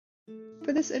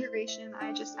For this iteration,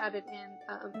 I just added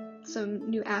in some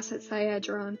new assets that I had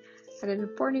drawn. Added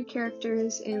in 4 new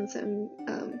characters and some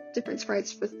different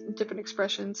sprites with different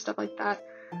expressions, stuff like that.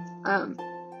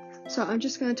 So I'm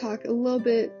just going to talk a little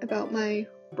bit about my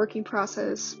working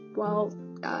process while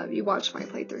you watch my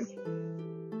playthrough.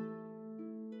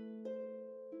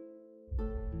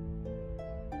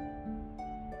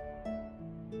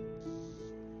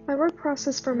 My work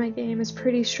process for my game is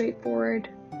pretty straightforward.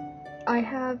 I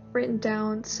have written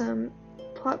down some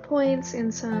plot points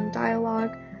and some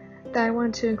dialogue that I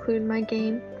want to include in my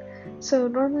game. So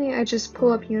normally I just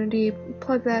pull up Unity,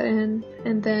 plug that in,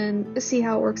 and then see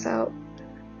how it works out.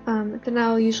 Then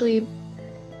I'll usually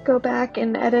go back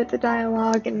and edit the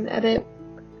dialogue and edit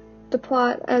the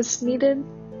plot as needed.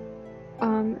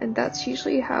 And that's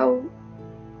usually how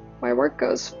my work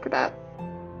goes for that.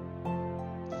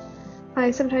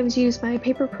 I sometimes use my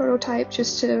paper prototype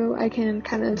just so I can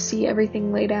kind of see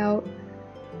everything laid out.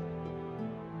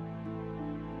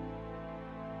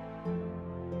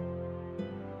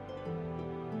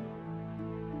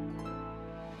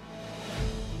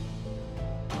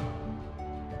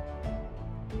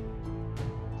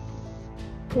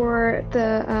 For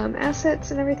the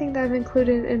assets and everything that I've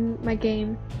included in my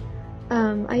game,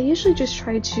 I usually just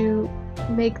try to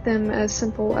make them as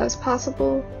simple as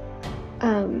possible,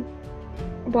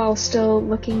 while still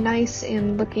looking nice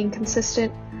and looking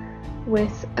consistent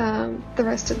with the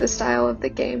rest of the style of the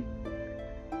game.